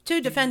Two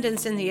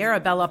defendants in the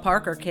Arabella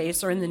Parker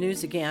case are in the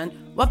news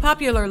again. What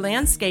popular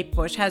landscape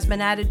bush has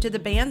been added to the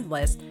banned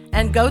list?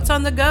 And goats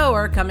on the go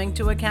are coming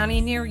to a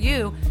county near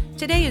you.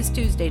 Today is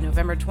Tuesday,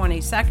 November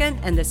 22nd,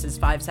 and this is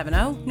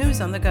 570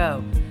 News on the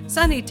Go.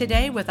 Sunny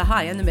today with a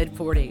high in the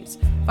mid-40s.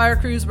 Fire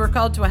crews were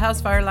called to a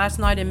house fire last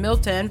night in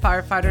Milton.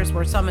 Firefighters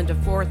were summoned to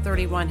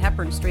 431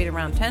 Hepburn Street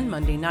around 10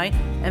 Monday night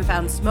and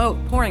found smoke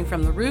pouring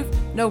from the roof.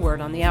 No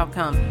word on the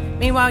outcome.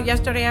 Meanwhile,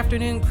 yesterday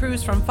afternoon,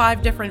 crews from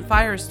 5 different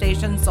fire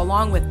stations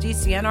along with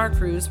DCNR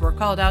crews were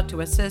called out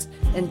to assist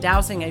in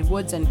dousing a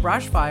woods and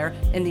brush fire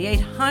in the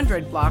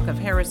 800 block of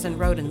Harrison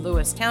Road in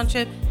Lewis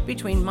Township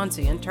between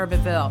Muncie and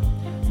Turbeville.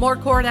 More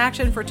court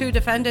action for 2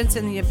 defendants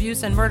in the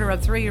abuse and murder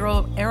of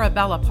 3-year-old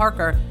Arabella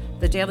Parker.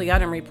 The Daily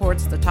Item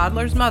reports the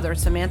toddler's mother,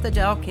 Samantha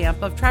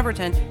Delcamp of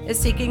Trevorton, is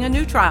seeking a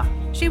new trial.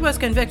 She was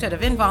convicted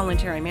of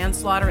involuntary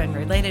manslaughter and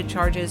related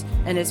charges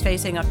and is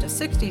facing up to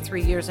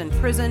 63 years in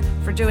prison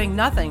for doing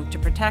nothing to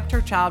protect her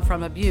child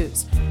from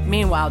abuse.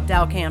 Meanwhile,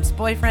 Delcamp's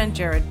boyfriend,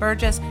 Jared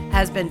Burgess,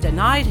 has been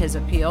denied his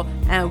appeal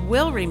and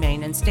will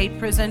remain in state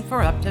prison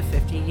for up to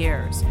 50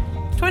 years.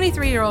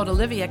 23-year-old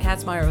Olivia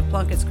Katzmeyer of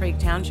Plunkett's Creek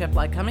Township,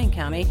 Lycoming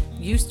County,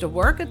 used to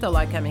work at the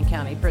Lycoming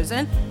County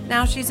Prison.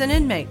 Now she's an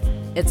inmate.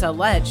 It's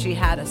alleged she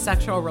had a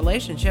sexual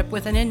relationship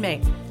with an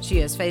inmate. She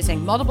is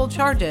facing multiple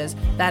charges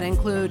that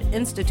include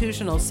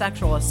institutional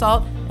sexual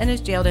assault and is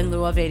jailed in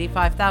lieu of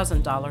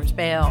 $85,000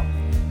 bail.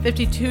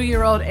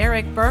 52-year-old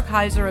Eric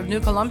Burkheiser of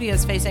New Columbia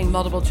is facing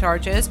multiple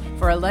charges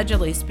for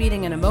allegedly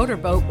speeding in a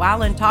motorboat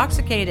while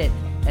intoxicated.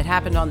 It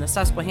happened on the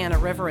Susquehanna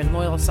River in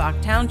Loyalsock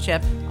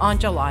Township on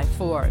July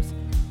 4th.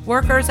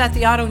 Workers at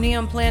the Auto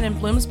Neon plant in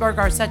Bloomsburg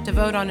are set to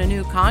vote on a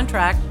new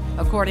contract.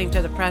 According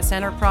to the Press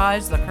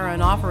Enterprise, the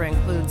current offer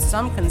includes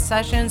some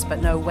concessions but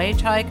no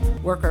wage hike.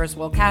 Workers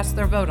will cast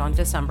their vote on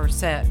December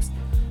 6th.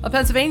 A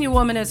Pennsylvania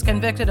woman is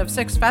convicted of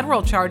 6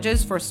 federal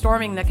charges for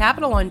storming the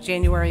Capitol on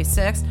January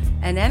 6th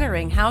and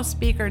entering House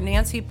Speaker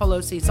Nancy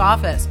Pelosi's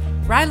office.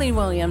 Riley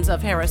Williams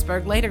of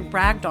Harrisburg later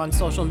bragged on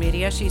social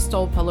media she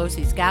stole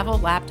Pelosi's gavel,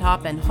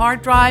 laptop, and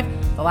hard drive.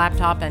 The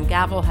laptop and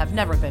gavel have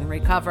never been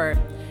recovered.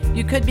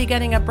 You could be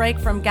getting a break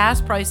from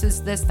gas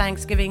prices this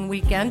Thanksgiving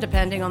weekend,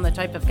 depending on the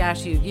type of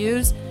gas you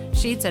use.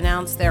 Sheetz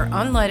announced their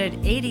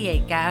unleaded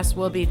 88 gas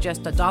will be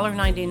just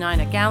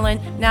 $1.99 a gallon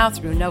now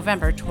through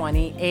November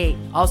 28.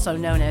 Also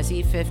known as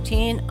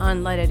E15,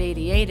 unleaded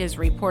 88 is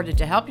reported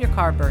to help your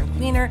car burn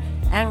cleaner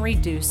and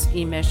reduce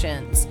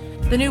emissions.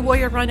 The new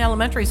Warrior Run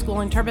Elementary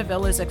School in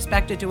Turbeville is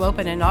expected to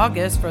open in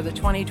August for the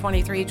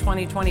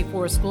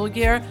 2023-2024 school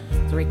year.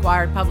 The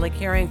required public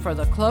hearing for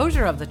the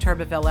closure of the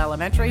Turbeville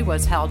Elementary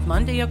was held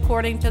Monday,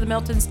 according to the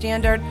Milton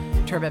Standard.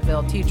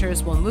 Turbeville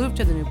teachers will move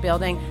to the new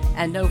building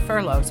and no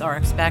furloughs are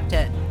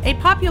expected. A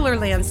popular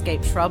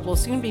landscape shrub will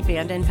soon be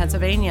banned in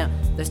Pennsylvania.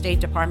 The State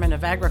Department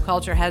of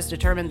Agriculture has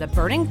determined the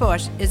burning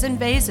bush is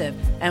invasive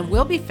and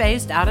will be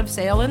phased out of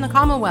sale in the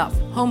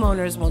Commonwealth.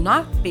 Homeowners will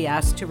not be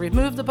asked to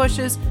remove the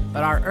bushes,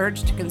 but are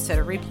urged to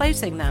consider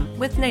replacing them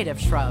with native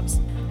shrubs.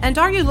 And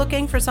are you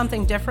looking for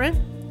something different?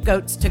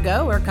 Goats to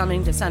Go are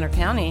coming to Center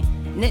County.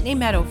 Nittany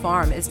Meadow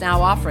Farm is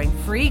now offering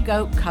free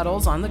goat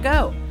cuddles on the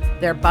go.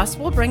 Their bus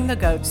will bring the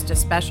goats to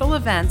special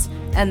events,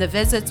 and the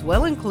visits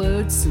will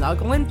include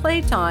snuggle and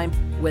playtime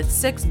with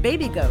 6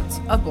 baby goats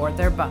aboard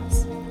their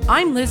bus.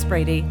 I'm Liz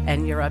Brady,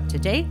 and you're up to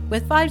date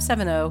with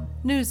 570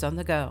 News on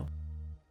the Go.